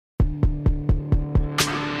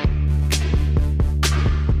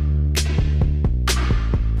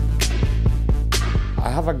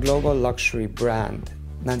global luxury brand,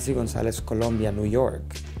 Nancy Gonzalez, Colombia, New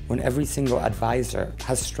York, when every single advisor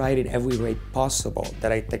has tried in every way possible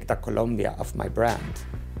that I take the Colombia of my brand.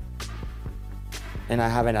 And I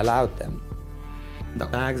haven't allowed them. The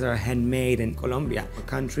bags are handmade in Colombia, a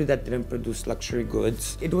country that didn't produce luxury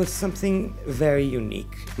goods. It was something very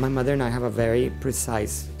unique. My mother and I have a very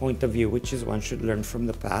precise point of view, which is one should learn from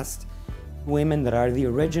the past. Women that are the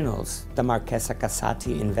originals, the Marchesa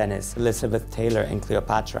Casati in Venice, Elizabeth Taylor and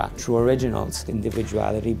Cleopatra, true originals.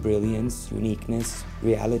 Individuality, brilliance, uniqueness,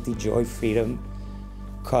 reality, joy, freedom,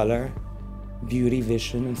 color, beauty,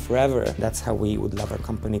 vision, and forever. That's how we would love our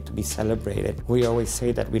company to be celebrated. We always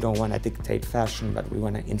say that we don't want to dictate fashion, but we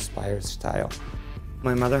want to inspire style.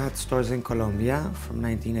 My mother had stores in Colombia from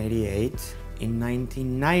 1988. In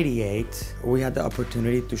 1998, we had the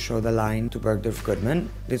opportunity to show the line to Bergdorf Goodman.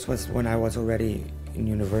 This was when I was already in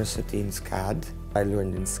university in SCAD. I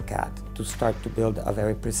learned in SCAD to start to build a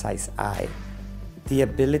very precise eye. The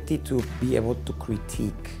ability to be able to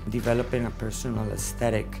critique, developing a personal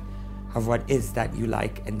aesthetic of what is that you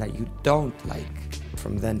like and that you don't like.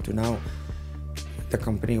 From then to now, the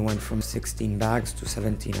company went from 16 bags to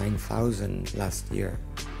 79,000 last year.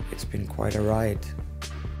 It's been quite a ride.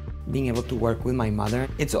 Being able to work with my mother,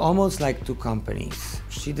 it's almost like two companies.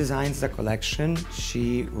 She designs the collection,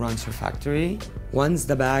 she runs her factory. Once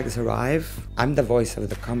the bags arrive, I'm the voice of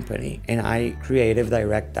the company and I creative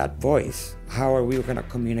direct that voice. How are we gonna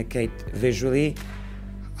communicate visually?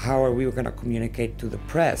 How are we going to communicate to the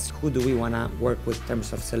press? Who do we want to work with in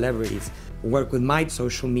terms of celebrities? Work with my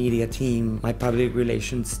social media team, my public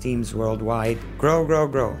relations teams worldwide. Grow, grow,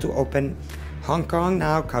 grow. To open Hong Kong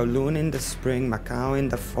now, Kowloon in the spring, Macau in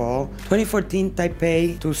the fall. 2014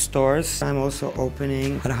 Taipei, 2 stores. I'm also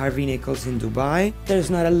opening at Harvey Nichols in Dubai. There's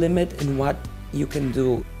not a limit in what you can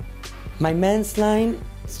do. My men's line,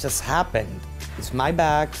 it's just happened. It's my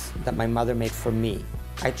bags that my mother made for me.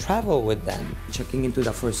 I travel with them, checking into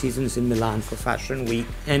the Four Seasons in Milan for Fashion Week.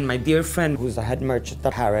 And my dear friend, who's the head merchant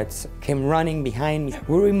at Harrods, came running behind me.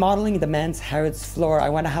 We're remodeling the men's Harrods floor. I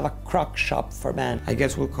want to have a croc shop for men. I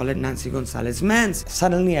guess we'll call it Nancy Gonzalez Men's.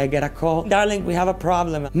 Suddenly I get a call. Darling, we have a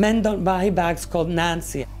problem. Men don't buy bags called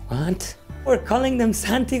Nancy. What? We're calling them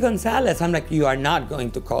Santi Gonzalez. I'm like, you are not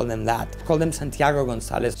going to call them that. Call them Santiago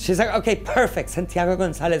Gonzalez. She's like, okay, perfect, Santiago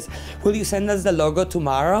Gonzalez. Will you send us the logo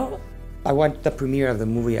tomorrow? I went to the premiere of the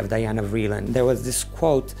movie of Diana Vreeland. There was this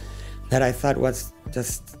quote that I thought was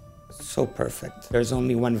just so perfect. There's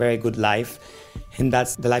only one very good life, and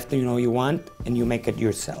that's the life that you know you want, and you make it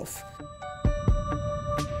yourself.